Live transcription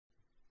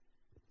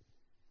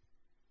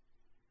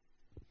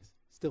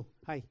Still,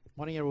 hi,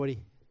 morning everybody.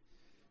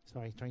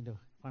 Sorry, trying to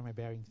find my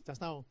bearings.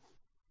 Just now,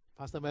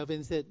 Pastor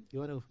Melvin said, you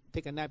want to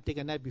take a nap,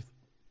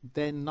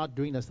 then not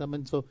during the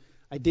sermon. So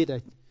I did. I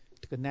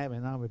took a nap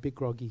and now I'm a bit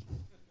groggy.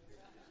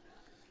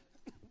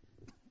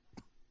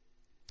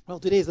 Well,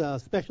 today is a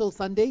special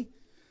Sunday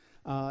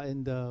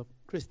in the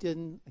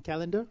Christian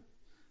calendar.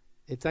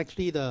 It's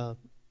actually the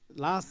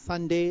last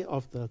Sunday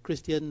of the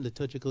Christian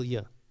liturgical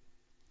year.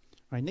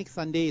 Right, next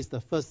Sunday is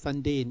the first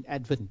Sunday in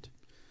Advent.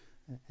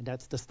 And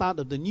that's the start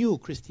of the new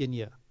Christian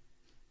year.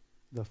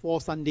 The 4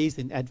 Sundays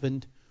in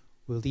Advent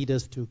will lead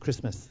us to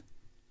Christmas.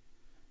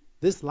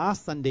 This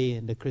last Sunday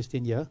in the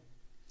Christian year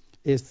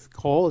is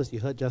called, as you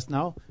heard just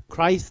now,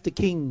 Christ the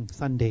King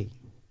Sunday.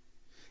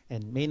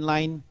 And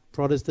mainline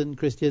Protestant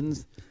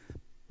Christians,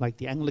 like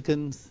the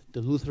Anglicans,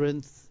 the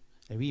Lutherans,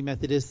 and we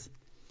Methodists,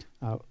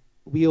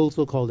 we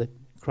also call it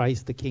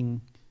Christ the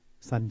King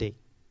Sunday.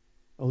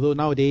 Although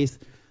nowadays,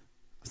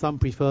 some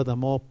prefer the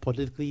more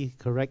politically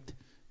correct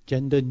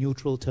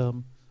gender-neutral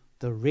term,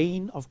 the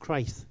Reign of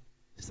Christ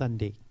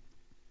Sunday.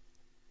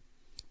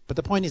 But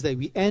the point is that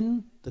we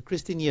end the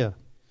Christian year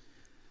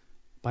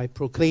by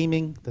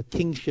proclaiming the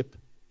kingship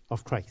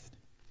of Christ.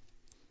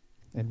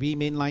 And we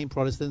mainline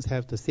Protestants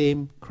have the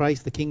same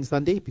Christ the King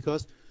Sunday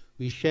because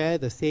we share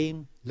the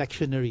same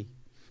lectionary.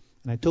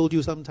 And I told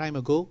you some time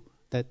ago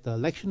that the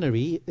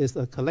lectionary is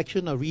a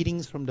collection of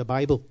readings from the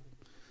Bible.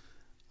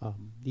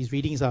 These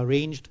readings are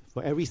arranged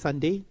for every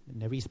Sunday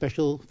and every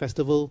special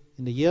festival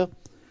in the year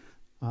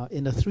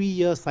in a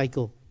 3-year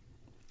cycle.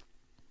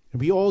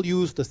 And we all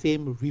use the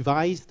same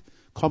revised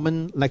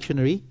common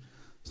lectionary,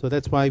 so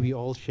that's why we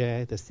all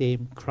share the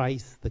same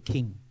Christ the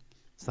King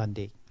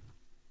Sunday.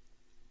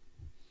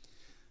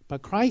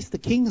 But Christ the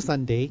King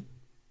Sunday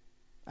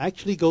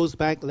actually goes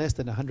back less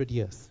than 100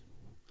 years.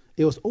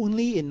 It was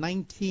only in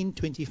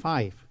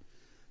 1925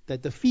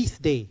 that the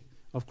feast day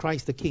of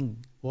Christ the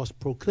King was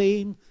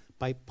proclaimed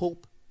by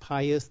Pope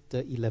Pius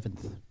XI.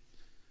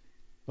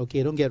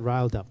 Okay, don't get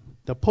riled up.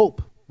 The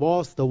Pope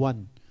was the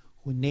one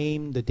who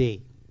named the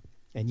day.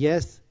 And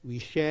yes, we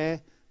share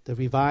the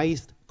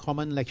revised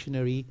common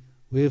lectionary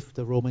with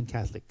the Roman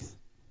Catholics.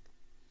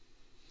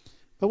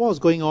 But what was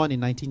going on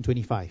in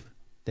 1925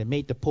 that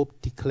made the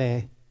Pope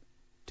declare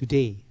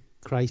today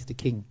Christ the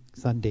King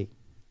Sunday?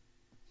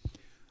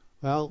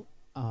 Well,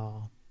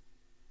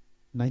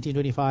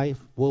 1925,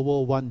 World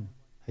War I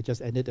had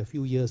just ended a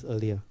few years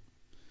earlier.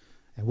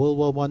 And World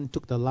War I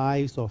took the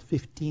lives of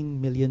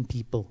 15 million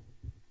people.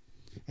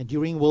 And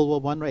during World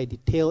War I, right at the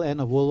tail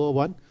end of World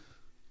War I,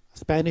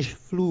 Spanish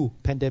flu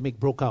pandemic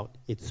broke out.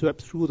 It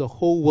swept through the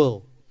whole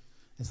world.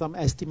 And some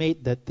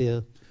estimate that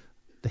the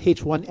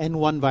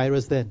H1N1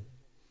 virus then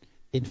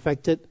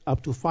infected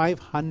up to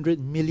 500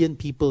 million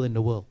people in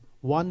the world,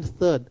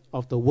 1/3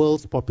 of the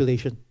world's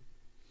population.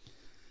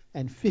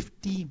 And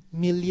 50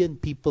 million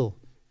people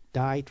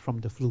died from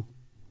the flu.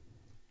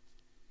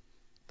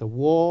 The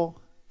war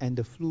and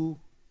the flu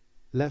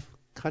left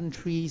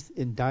countries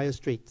in dire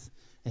straits,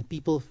 and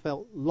people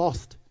felt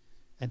lost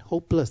and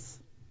hopeless.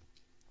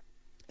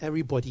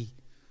 Everybody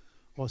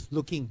was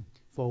looking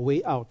for a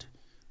way out,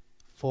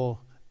 for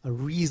a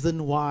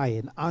reason why,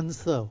 an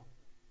answer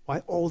why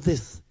all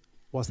this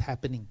was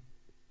happening.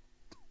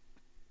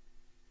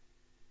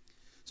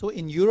 So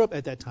in Europe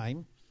at that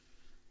time,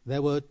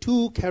 there were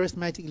 2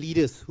 charismatic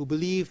leaders who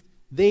believed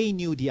they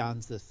knew the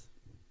answers,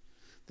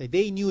 that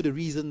they knew the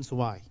reasons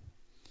why,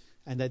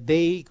 and that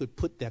they could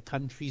put their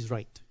countries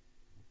right.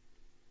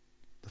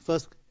 The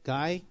first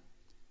guy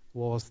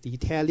was the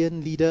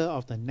Italian leader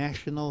of the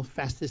National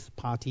Fascist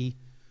Party,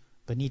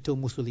 Benito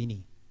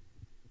Mussolini.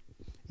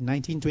 In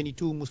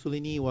 1922,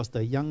 Mussolini was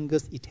the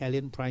youngest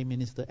Italian prime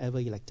minister ever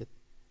elected.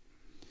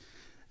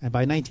 And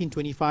by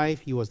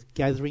 1925, he was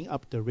gathering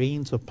up the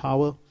reins of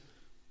power.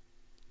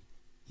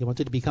 He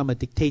wanted to become a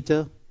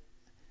dictator,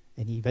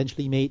 and he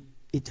eventually made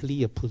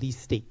Italy a police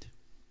state.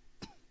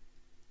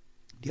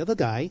 The other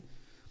guy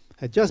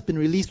had just been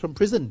released from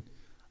prison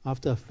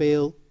after a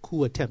failed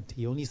coup attempt.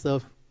 He only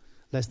served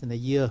less than a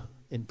year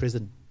in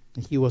prison.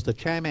 And he was the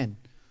chairman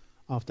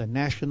of the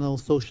National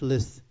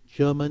Socialist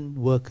German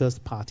Workers'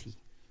 Party,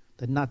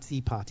 the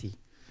Nazi Party,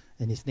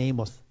 and his name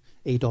was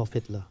Adolf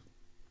Hitler.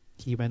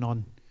 He went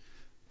on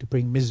to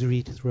bring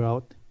misery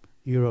throughout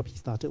Europe. He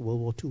started World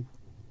War II.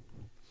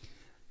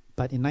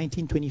 But in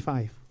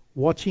 1925,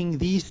 watching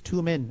these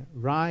 2 men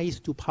rise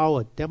to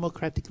power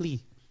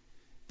democratically,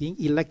 being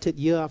elected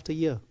year after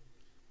year,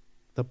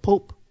 the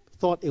Pope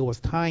thought it was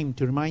time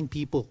to remind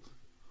people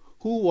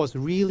who was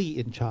really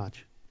in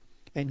charge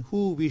and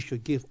who we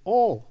should give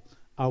all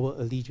our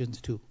allegiance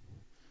to.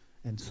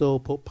 And so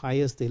Pope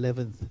Pius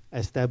XI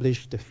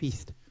established the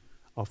feast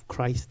of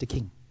Christ the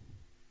King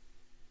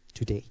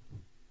today.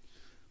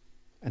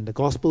 And the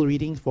gospel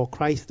reading for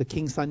Christ the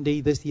King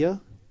Sunday this year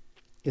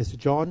is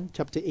John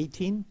chapter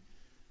 18,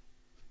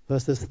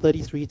 verses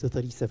 33 to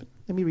 37.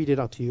 Let me read it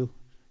out to you.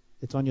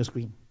 It's on your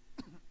screen.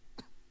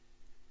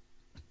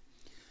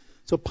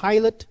 So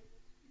Pilate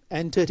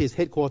entered his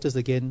headquarters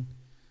again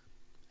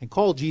and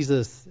called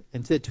Jesus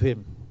and said to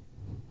him,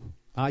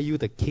 "Are you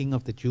the king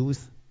of the Jews?"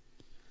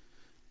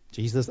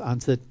 Jesus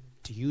answered,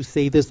 "Do you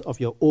say this of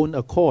your own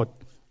accord,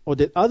 or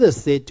did others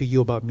say it to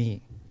you about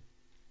me?"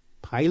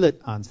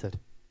 Pilate answered,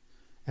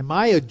 "Am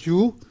I a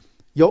Jew?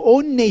 Your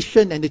own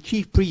nation and the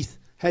chief priests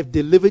have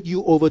delivered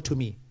you over to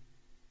me.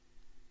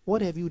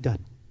 What have you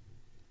done?"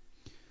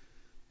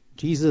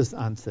 Jesus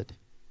answered,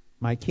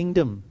 "My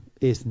kingdom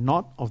is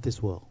not of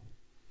this world.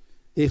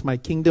 If my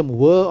kingdom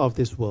were of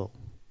this world,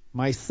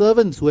 my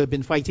servants who have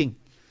been fighting,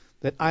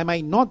 that I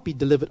might not be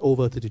delivered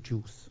over to the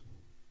Jews.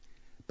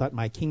 But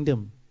my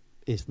kingdom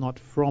is not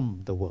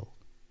from the world."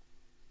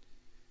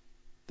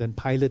 Then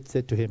Pilate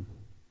said to him,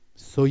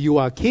 "So you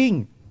are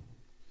king?"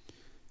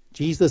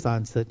 Jesus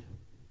answered,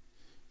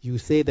 "You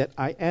say that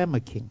I am a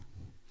king.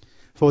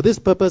 For this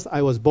purpose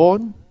I was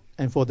born,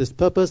 and for this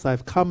purpose I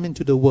have come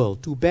into the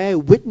world, to bear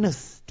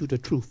witness to the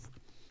truth.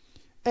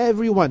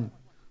 Everyone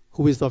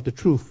who is of the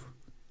truth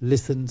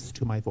listens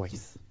to my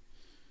voice."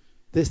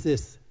 This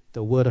is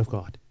the word of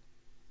God.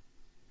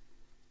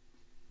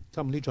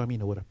 Come, will you join me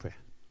in a word of prayer?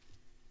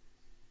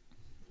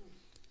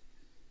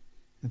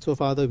 And so,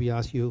 Father, we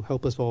ask you,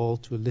 help us all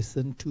to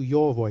listen to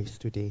your voice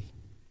today.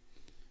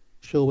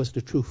 Show us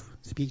the truth.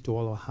 Speak to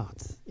all our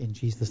hearts. In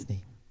Jesus'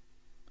 name.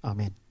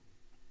 Amen.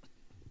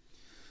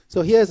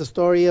 So here's a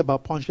story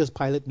about Pontius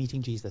Pilate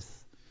meeting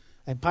Jesus.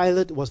 And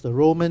Pilate was the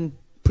Roman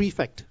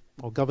prefect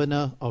or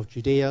governor of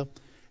Judea,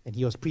 and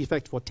he was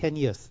prefect for 10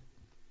 years.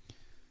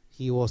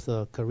 He was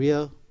a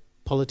career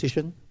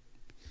politician,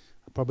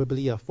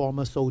 probably a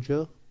former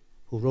soldier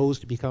who rose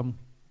to become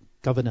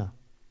governor.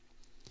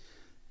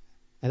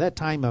 At that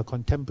time, a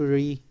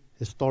contemporary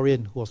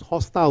historian who was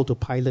hostile to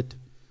Pilate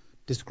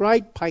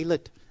described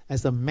Pilate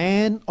as a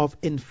man of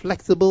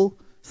inflexible,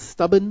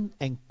 stubborn,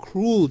 and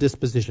cruel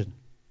disposition.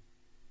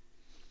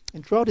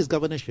 And throughout his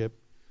governorship,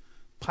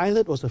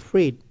 Pilate was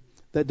afraid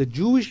that the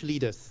Jewish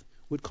leaders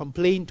would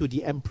complain to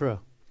the emperor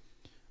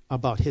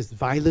about his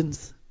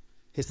violence,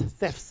 his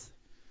thefts,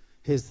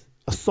 his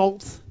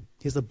assaults,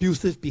 his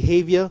abusive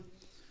behavior,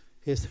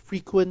 his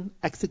frequent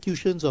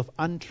executions of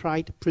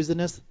untried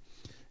prisoners,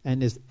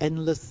 and his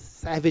endless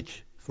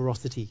savage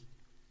ferocity.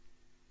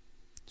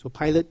 So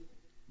Pilate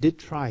did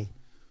try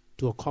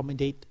to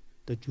accommodate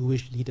the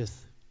Jewish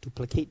leaders, to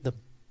placate them.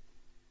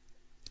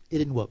 It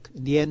didn't work.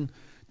 In the end,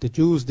 the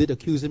Jews did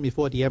accuse him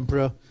before the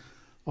emperor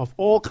of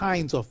all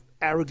kinds of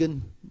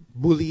arrogant,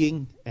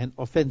 bullying, and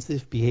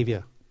offensive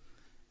behavior.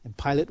 And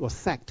Pilate was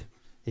sacked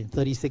in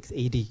 36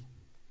 AD,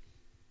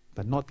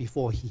 but not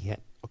before he had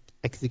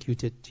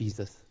executed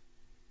Jesus.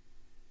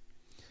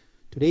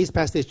 Today's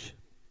passage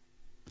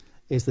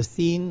is the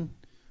scene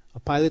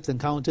of Pilate's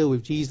encounter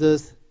with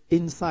Jesus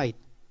inside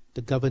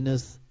the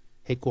governor's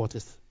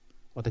headquarters,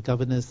 or the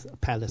governor's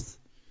palace.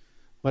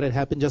 What had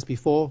happened just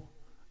before?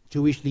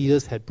 Jewish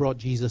leaders had brought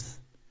Jesus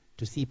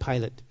to see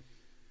Pilate,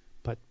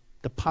 but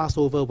the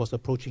Passover was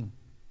approaching.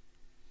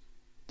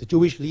 The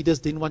Jewish leaders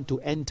didn't want to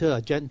enter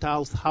a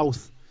Gentile's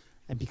house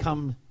and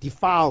become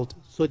defiled,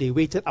 so they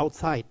waited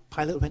outside.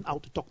 Pilate went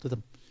out to talk to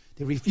them.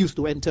 They refused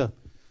to enter.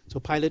 So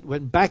Pilate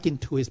went back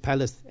into his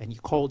palace and he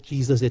called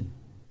Jesus in.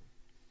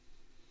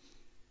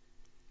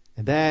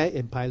 And there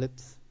in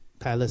Pilate's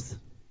palace,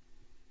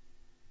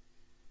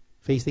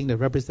 facing the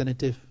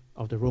representative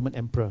of the Roman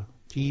emperor,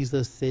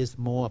 Jesus says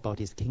more about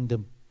his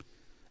kingdom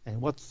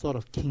and what sort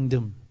of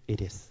kingdom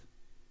it is.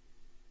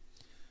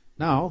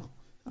 Now,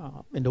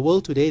 in the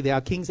world today, there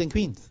are kings and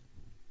queens,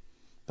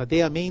 but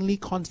they are mainly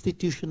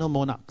constitutional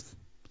monarchs.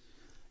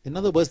 In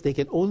other words, they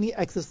can only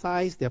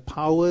exercise their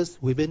powers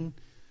within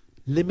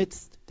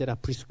limits that are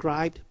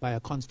prescribed by a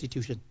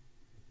constitution.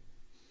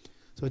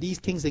 So these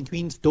kings and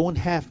queens don't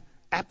have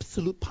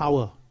absolute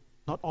power.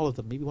 Not all of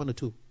them, maybe one or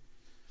two.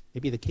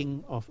 Maybe the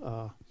king of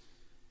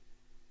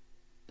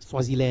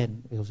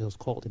Swaziland, it was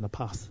called in the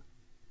past.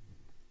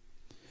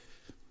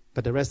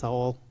 But the rest are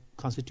all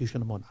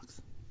constitutional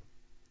monarchs.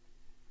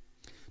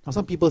 Now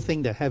some people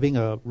think that having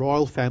a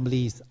royal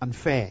family is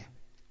unfair.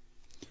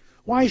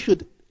 Why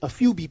should a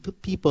few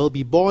people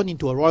be born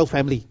into a royal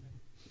family?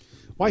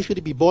 Why should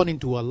they be born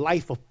into a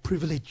life of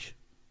privilege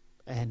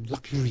and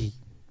luxury?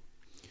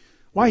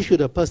 Why should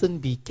a person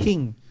be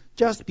king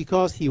just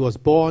because he was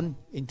born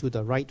into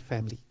the right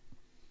family?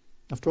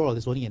 After all,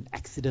 it's only an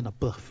accident of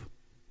birth.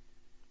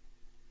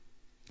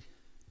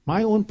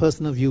 My own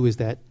personal view is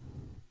that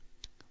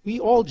we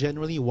all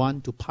generally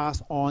want to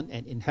pass on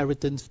an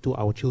inheritance to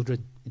our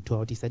children and to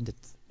our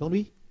descendants, don't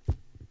we?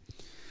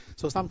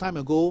 So some time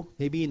ago,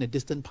 maybe in the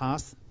distant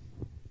past,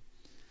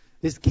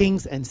 this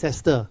king's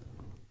ancestor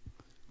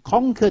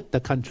conquered the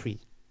country,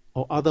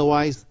 or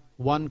otherwise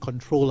won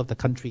control of the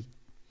country.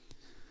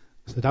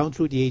 So down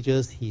through the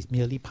ages, he's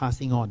merely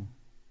passing on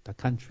the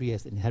country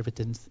as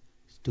inheritance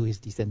to his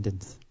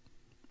descendants.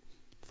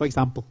 For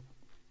example,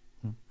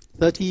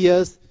 30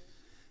 years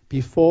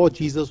before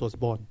Jesus was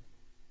born,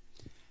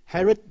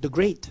 Herod the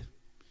Great,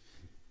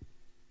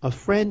 a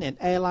friend and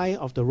ally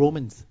of the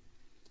Romans,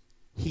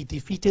 he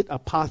defeated a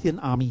Parthian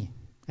army.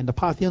 And the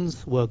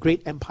Parthians were a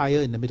great empire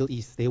in the Middle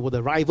East. They were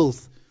the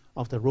rivals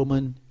of the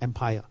Roman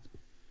Empire.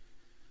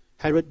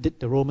 Herod did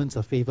the Romans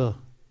a favor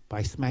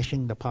by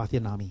smashing the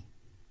Parthian army.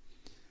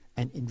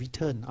 And in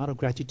return, out of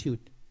gratitude,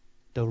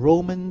 the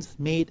Romans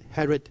made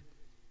Herod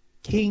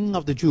king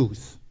of the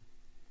Jews.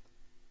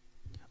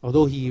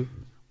 Although he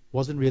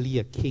wasn't really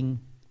a king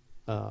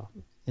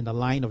in the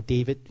line of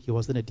David, he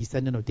wasn't a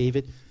descendant of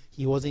David,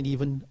 he wasn't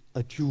even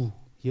a Jew,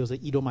 he was an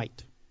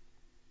Edomite.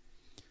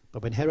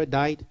 But when Herod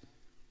died,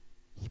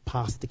 he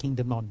passed the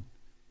kingdom on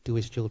to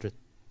his children.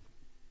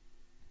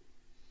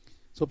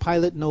 So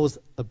Pilate knows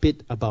a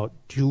bit about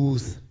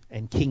Jews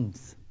and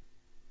kings.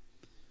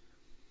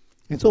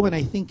 And so when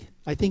I think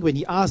when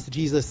he asked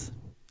Jesus,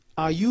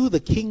 "Are you the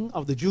king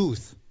of the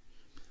Jews?"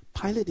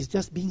 Pilate is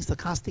just being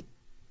sarcastic.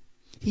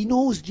 He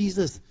knows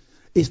Jesus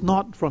is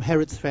not from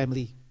Herod's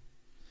family.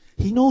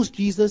 He knows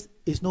Jesus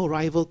is no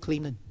rival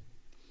claimant.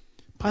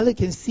 Pilate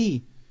can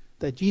see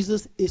that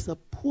Jesus is a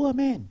poor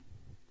man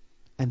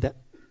and that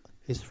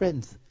his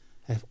friends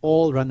have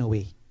all run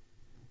away.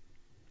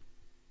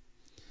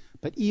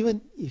 But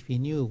even if he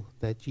knew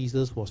that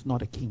Jesus was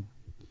not a king,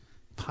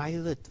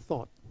 Pilate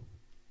thought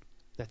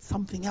that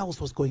something else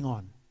was going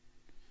on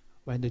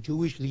when the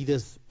Jewish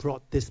leaders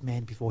brought this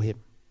man before him.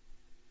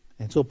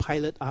 And so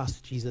Pilate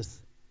asked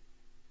Jesus,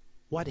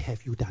 "What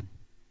have you done?"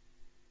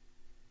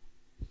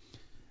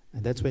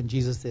 And that's when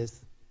Jesus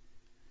says,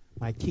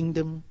 "My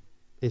kingdom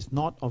is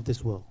not of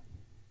this world.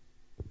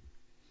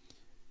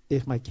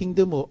 If my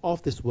kingdom were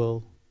of this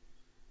world,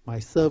 my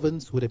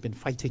servants would have been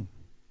fighting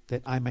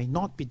that I might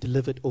not be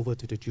delivered over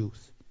to the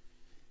Jews.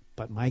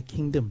 But my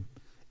kingdom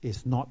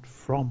is not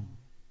from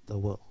the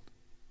world."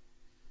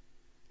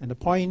 And the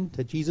point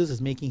that Jesus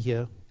is making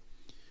here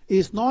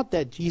is not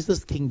that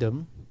Jesus'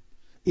 kingdom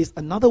is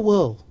another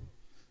world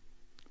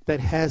that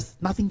has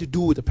nothing to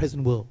do with the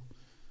present world,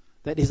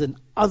 that is an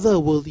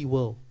otherworldly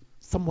world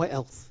somewhere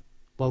else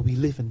while we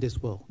live in this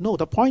world. No,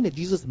 the point that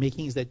Jesus is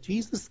making is that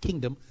Jesus'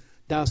 kingdom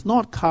does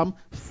not come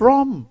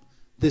from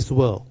this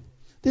world.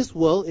 This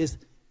world is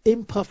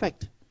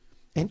imperfect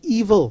and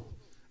evil.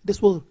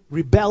 This world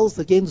rebels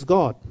against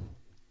God.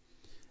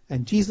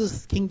 And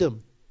Jesus'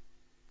 kingdom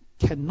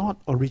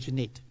cannot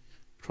originate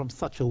from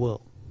such a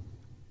world,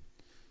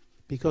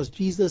 because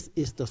Jesus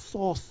is the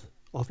source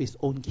of his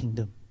own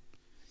kingdom.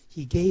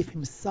 He gave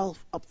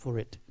himself up for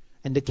it,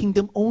 and the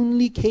kingdom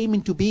only came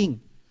into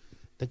being.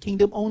 The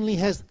kingdom only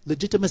has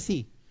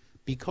legitimacy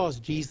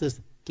because Jesus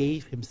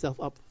gave himself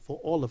up for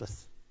all of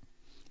us.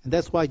 And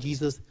that's why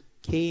Jesus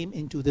came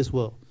into this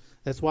world.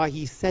 That's why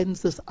he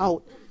sends us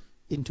out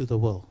into the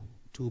world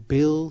to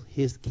build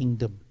his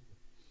kingdom.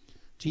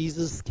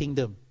 Jesus'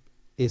 kingdom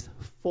is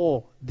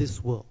for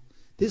this world.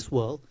 This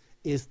world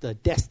is the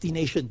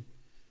destination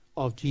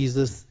of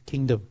Jesus'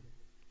 kingdom.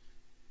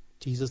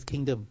 Jesus'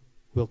 kingdom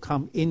will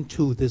come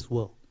into this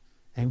world.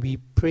 And we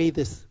pray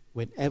this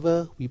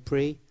whenever we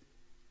pray,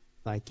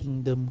 "Thy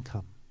kingdom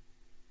come."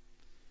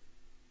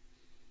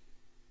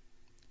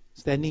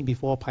 Standing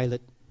before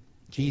Pilate,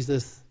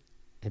 Jesus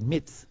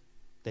admits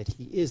that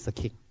he is a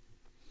king.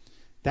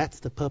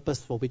 That's the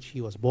purpose for which he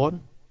was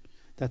born.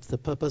 That's the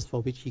purpose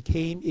for which he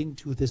came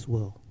into this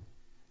world.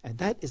 And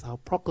that is our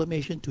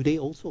proclamation today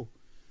also.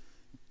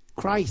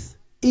 Christ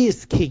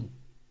is king.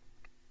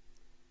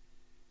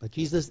 But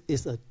Jesus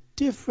is a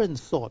different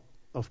sort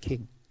of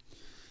king.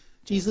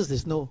 Jesus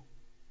is no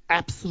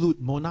absolute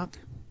monarch.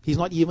 He's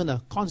not even a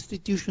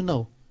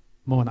constitutional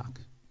monarch.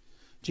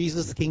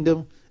 Jesus'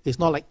 kingdom is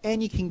not like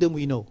any kingdom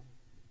we know.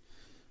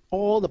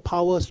 All the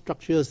power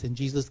structures in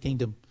Jesus'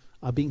 kingdom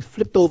are being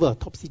flipped over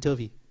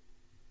topsy-turvy.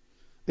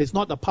 It's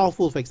not the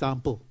powerful, for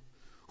example,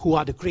 who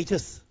are the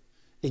greatest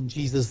in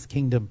Jesus'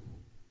 kingdom.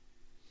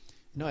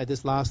 You know, at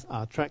this last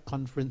track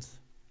conference,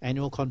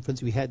 annual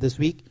conference we had this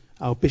week,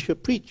 our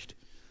bishop preached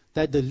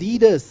that the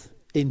leaders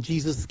in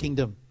Jesus'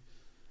 kingdom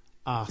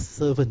are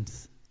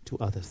servants to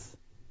others.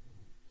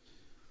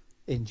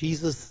 In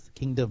Jesus'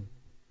 kingdom,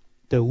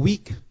 the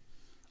weak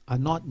are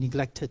not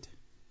neglected,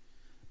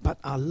 but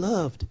are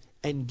loved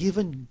and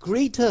given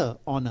greater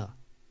honor.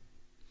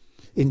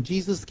 In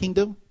Jesus'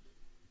 kingdom,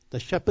 the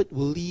shepherd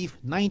will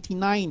leave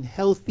 99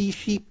 healthy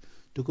sheep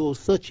to go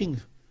searching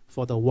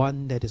for the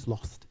one that is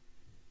lost.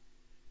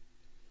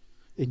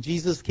 In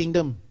Jesus'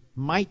 kingdom,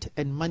 might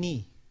and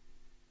money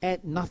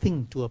add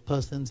nothing to a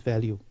person's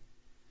value,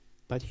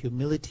 but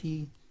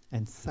humility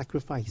and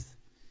sacrifice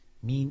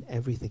mean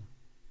everything.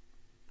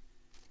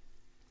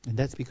 And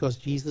that's because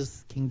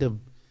Jesus'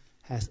 kingdom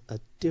has a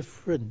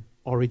different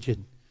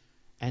origin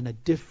and a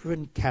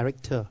different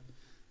character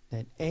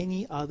than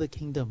any other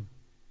kingdom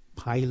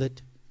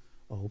Pilate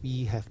or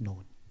we have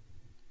known.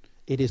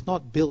 It is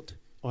not built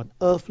on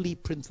earthly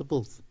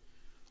principles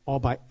or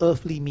by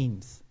earthly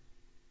means.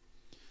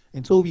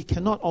 And so we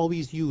cannot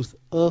always use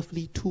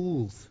earthly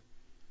tools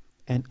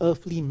and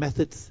earthly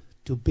methods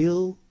to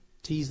build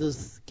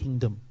Jesus'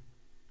 kingdom.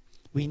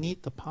 We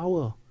need the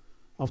power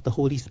of the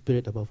Holy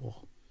Spirit above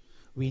all.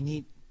 We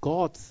need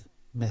God's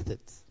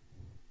methods.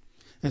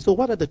 And so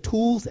what are the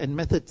tools and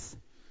methods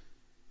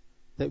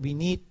that we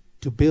need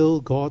to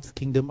build God's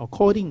kingdom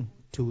according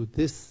to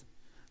this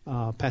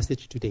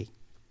passage today?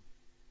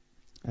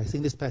 I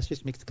think this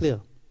passage makes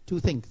clear two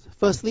things.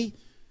 Firstly,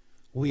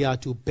 we are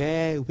to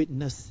bear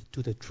witness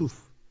to the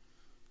truth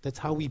That's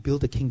how we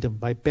build the kingdom,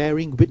 by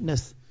bearing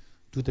witness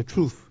to the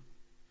truth.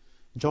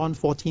 John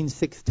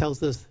 14:6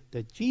 tells us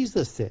that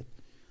Jesus said,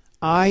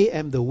 I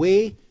am the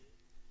way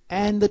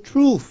and the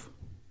truth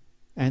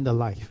and the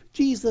life.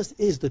 Jesus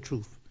is the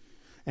truth.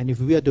 And if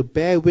we are to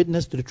bear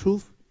witness to the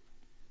truth,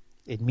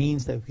 it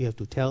means that we have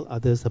to tell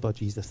others about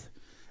Jesus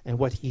and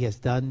what he has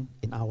done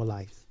in our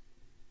lives.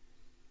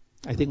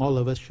 I think all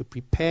of us should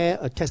prepare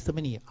a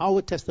testimony,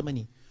 our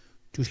testimony,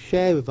 to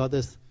share with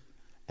others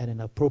at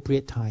an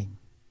appropriate time.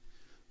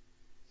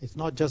 It's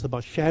not just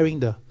about sharing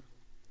the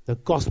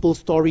gospel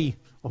story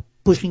or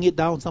pushing it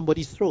down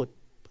somebody's throat,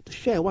 but to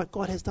share what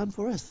God has done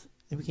for us.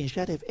 And we can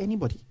share that with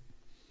anybody.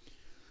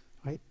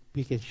 Right?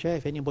 We can share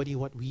with anybody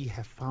what we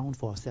have found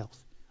for ourselves.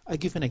 I'll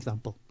give an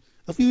example.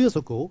 A few years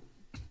ago,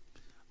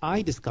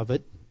 I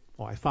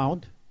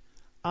found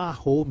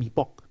Aho Mee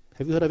Pok.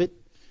 Have you heard of it?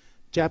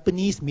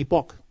 Japanese Mee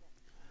Pok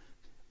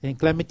in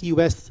Clementi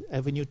West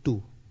Avenue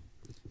 2.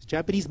 It's a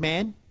Japanese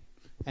man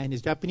and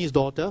his Japanese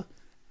daughter.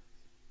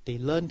 They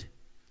learned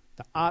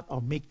the art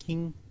of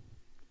making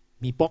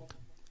Mee Pok,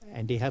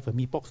 and they have a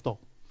Mee Pok store.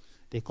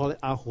 They call it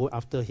Aho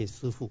after his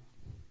Sifu.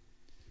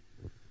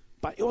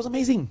 But it was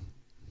amazing.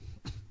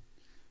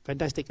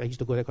 Fantastic. I used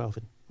to go there quite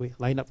often. We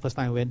lined up, first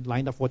time I went,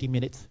 lined up 40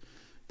 minutes.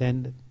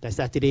 Then that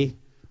Saturday,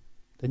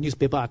 the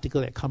newspaper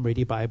article had come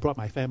ready, but I brought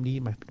my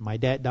family, my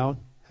dad down.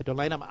 Had to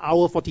line up an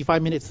hour,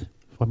 45 minutes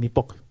for Mee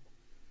Pok.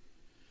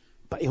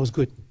 But it was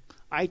good.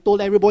 I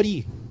told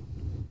everybody,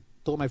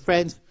 told my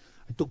friends,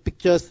 I took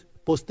pictures,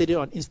 posted it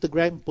on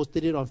Instagram,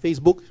 posted it on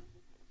Facebook.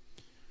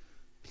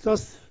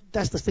 Because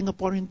that's the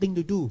Singaporean thing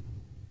to do.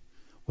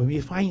 When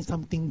we find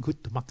something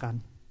good to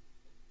makan,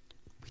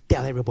 we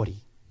tell everybody.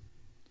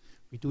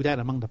 We do that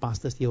among the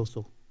pastors here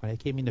also. When I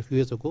came in a few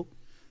years ago,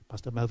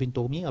 Pastor Melvin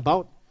told me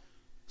about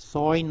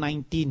Soy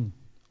 19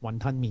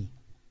 Wanton Mee.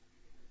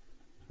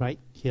 Right?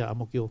 Here, Ang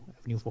Mo Kio,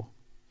 Avenue 4.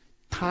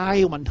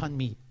 Thai Wanton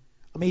Mee.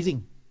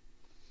 Amazing.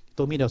 He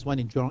told me there was one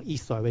in Jurong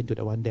East, so I went to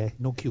the one there.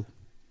 No queue.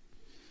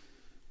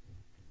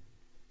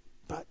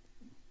 But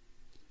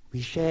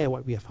we share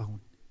what we have found.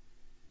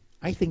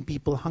 I think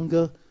people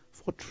hunger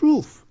for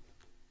truth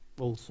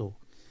also.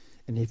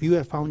 And if you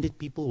have found it,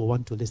 people will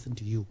want to listen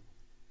to you.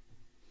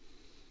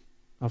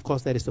 Of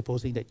course, that is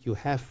supposing that you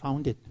have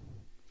found it.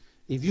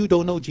 If you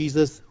don't know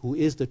Jesus, who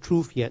is the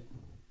truth yet,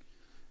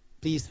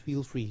 please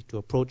feel free to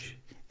approach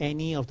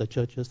any of the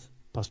church's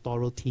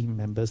pastoral team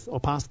members or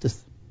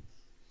pastors.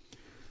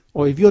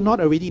 Or if you're not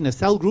already in a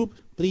cell group,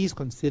 please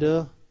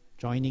consider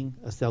joining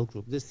a cell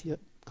group. This year,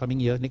 coming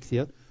year, next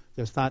year,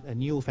 we'll start a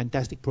new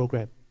fantastic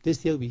program.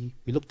 This year we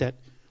looked at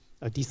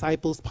a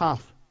disciple's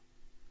path.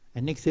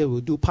 And next year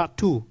we'll do part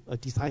 2, a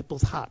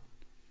disciple's heart.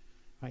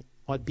 Right?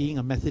 What being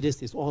a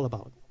Methodist is all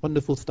about.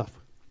 Wonderful stuff.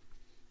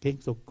 Okay,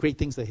 so great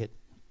things ahead.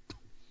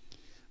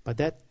 But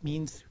that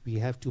means we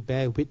have to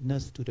bear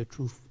witness to the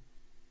truth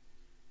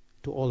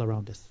to all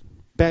around us.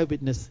 Bear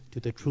witness to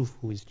the truth,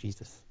 who is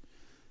Jesus.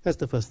 That's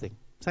the first thing.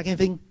 Second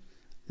thing,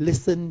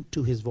 listen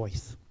to his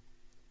voice.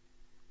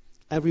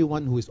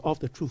 Everyone who is of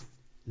the truth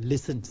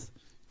listens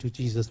to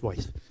Jesus'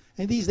 voice.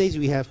 And these days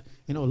we have,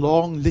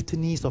 long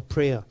litanies of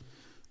prayer.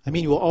 I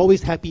mean, we're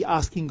always happy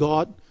asking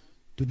God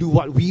to do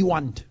what we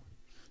want,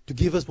 to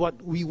give us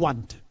what we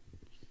want.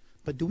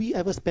 But do we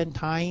ever spend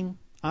time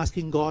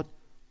asking God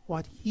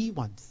what he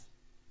wants?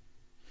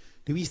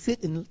 Do we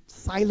sit in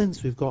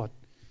silence with God,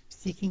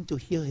 seeking to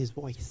hear his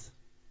voice?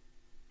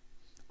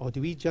 Or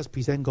do we just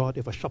present God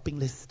with a shopping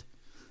list?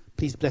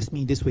 Please bless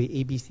me this way,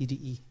 A, B, C, D,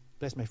 E.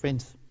 Bless my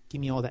friends.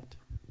 Give me all that.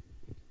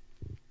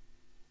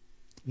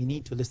 We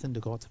need to listen to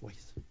God's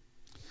voice.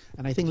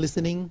 And I think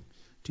listening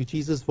to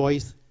Jesus'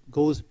 voice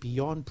goes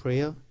beyond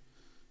prayer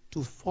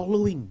to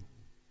following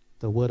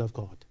the Word of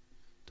God,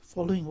 to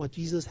following what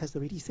Jesus has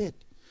already said.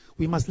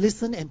 We must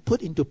listen and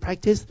put into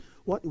practice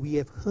what we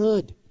have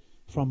heard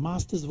from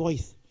Master's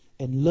voice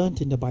and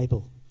learned in the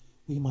Bible.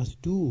 We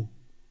must do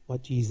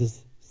what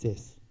Jesus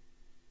says.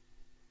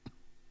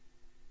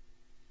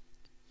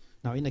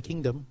 Now, in the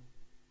kingdom,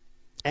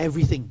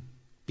 everything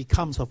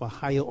becomes of a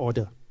higher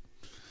order.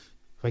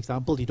 For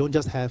example, you don't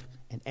just have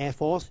an air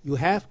force, you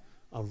have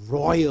a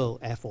royal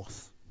air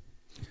force.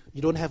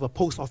 You don't have a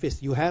post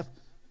office, you have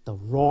the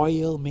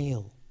Royal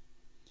Mail.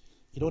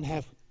 You don't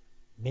have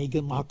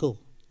Meghan Markle,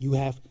 you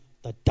have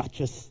the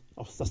Duchess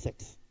of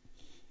Sussex.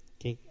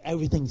 Okay,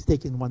 everything is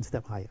taken one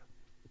step higher.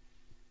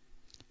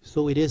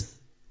 So it is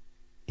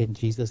in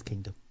Jesus'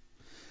 kingdom.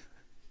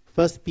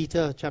 1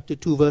 Peter chapter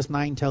 2 verse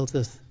 9 tells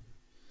us,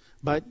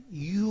 but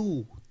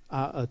you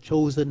are a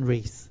chosen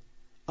race,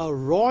 a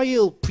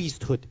royal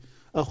priesthood,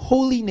 a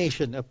holy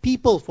nation, a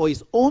people for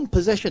his own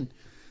possession,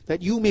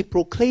 that you may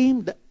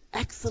proclaim the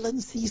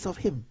excellencies of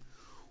him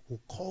who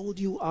called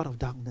you out of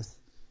darkness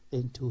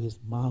into his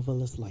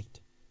marvelous light.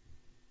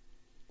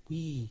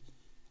 We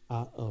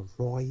are a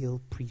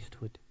royal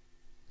priesthood.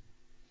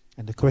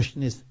 And the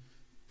question is,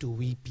 do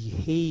we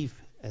behave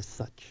as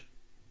such?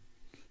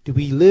 Do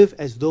we live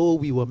as though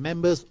we were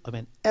members of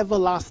an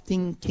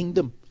everlasting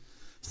kingdom,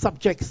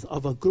 subjects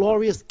of a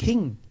glorious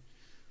king,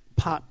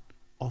 part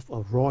of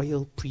a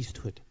royal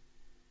priesthood?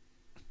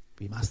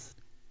 We must.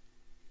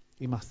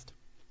 We must.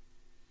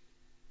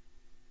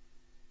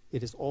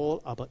 It is all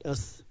about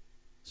us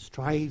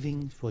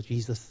striving for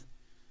Jesus,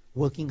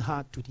 working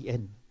hard to the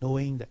end,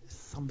 knowing that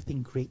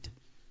something great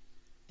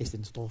is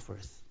in store for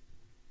us.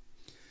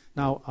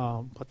 Now,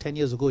 about 10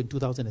 years ago in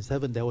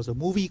 2007, there was a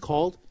movie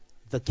called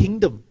The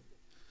Kingdom,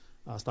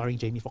 starring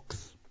Jamie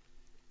Foxx.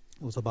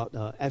 It was about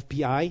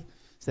FBI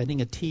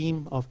sending a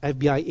team of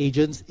FBI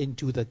agents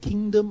into the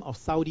Kingdom of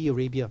Saudi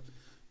Arabia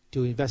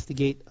to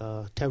investigate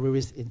a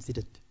terrorist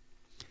incident.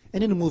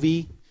 And in the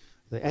movie,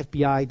 the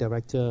FBI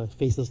director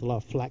faces a lot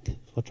of flack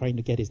for trying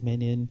to get his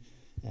men in,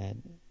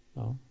 and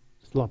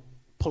there's a lot of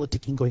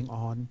politicking going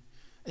on.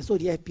 And so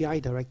the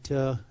FBI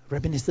director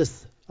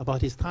reminisces about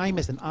his time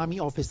as an army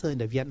officer in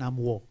the Vietnam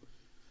War.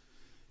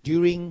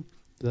 During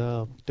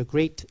the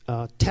great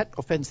Tet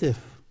Offensive,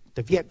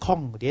 the Viet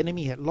Cong, the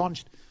enemy, had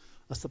launched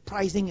a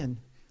surprising and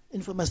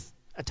infamous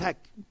attack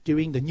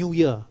during the New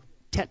Year,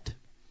 Tet.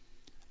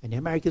 And the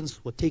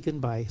Americans were taken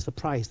by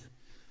surprise.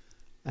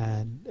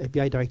 And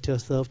FBI director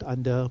served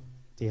under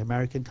the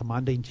American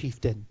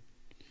commander-in-chief then,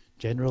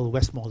 General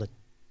Westmoreland.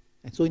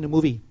 And so in the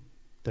movie,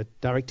 the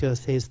director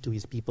says to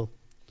his people,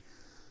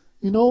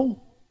 "You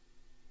know,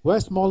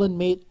 Westmoreland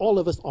made all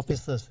of us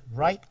officers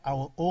write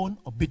our own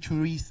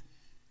obituaries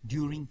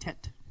during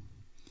Tet,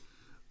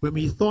 when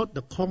we thought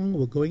the Cong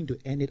were going to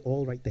end it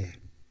all right there.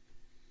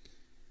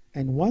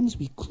 And once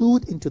we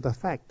clued into the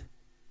fact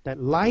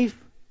that life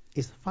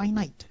is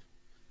finite,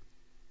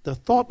 the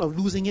thought of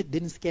losing it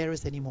didn't scare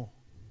us anymore.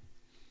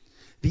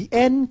 The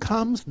end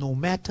comes no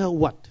matter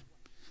what.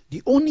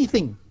 The only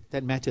thing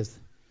that matters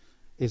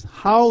is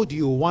how do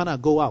you want to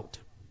go out,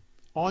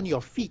 on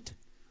your feet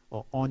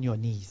or on your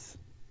knees."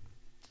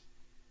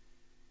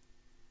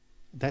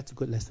 That's a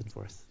good lesson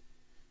for us.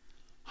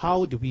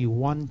 How do we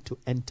want to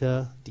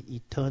enter the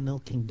eternal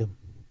kingdom?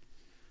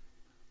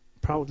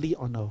 Proudly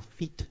on our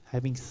feet,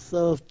 having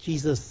served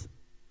Jesus,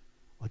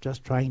 or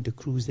just trying to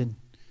cruise in,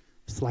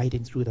 slide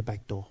in through the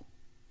back door?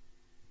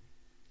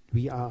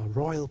 We are a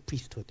royal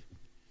priesthood,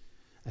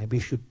 and we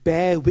should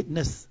bear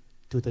witness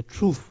to the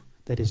truth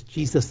that is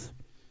Jesus,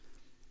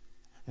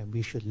 and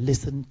we should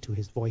listen to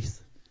his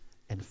voice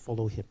and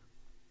follow him.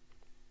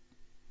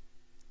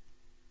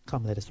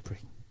 Come, let us pray.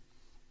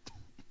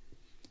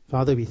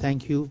 Father, we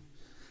thank you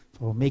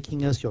for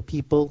making us your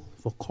people,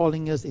 for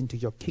calling us into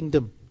your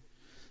kingdom,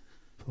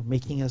 for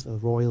making us a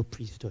royal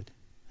priesthood.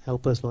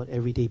 Help us, Lord,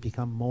 every day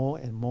become more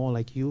and more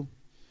like you.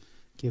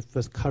 Give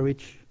us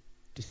courage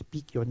to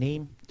speak your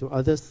name to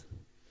others,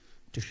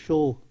 to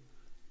show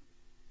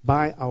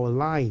by our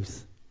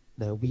lives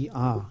that we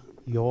are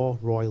your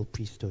royal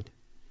priesthood.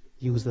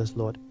 Use us,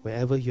 Lord,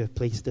 wherever you have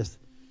placed us,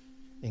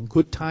 in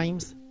good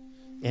times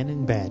and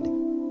in bad.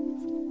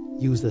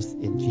 Use us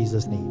in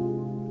Jesus'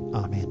 name.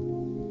 Amen.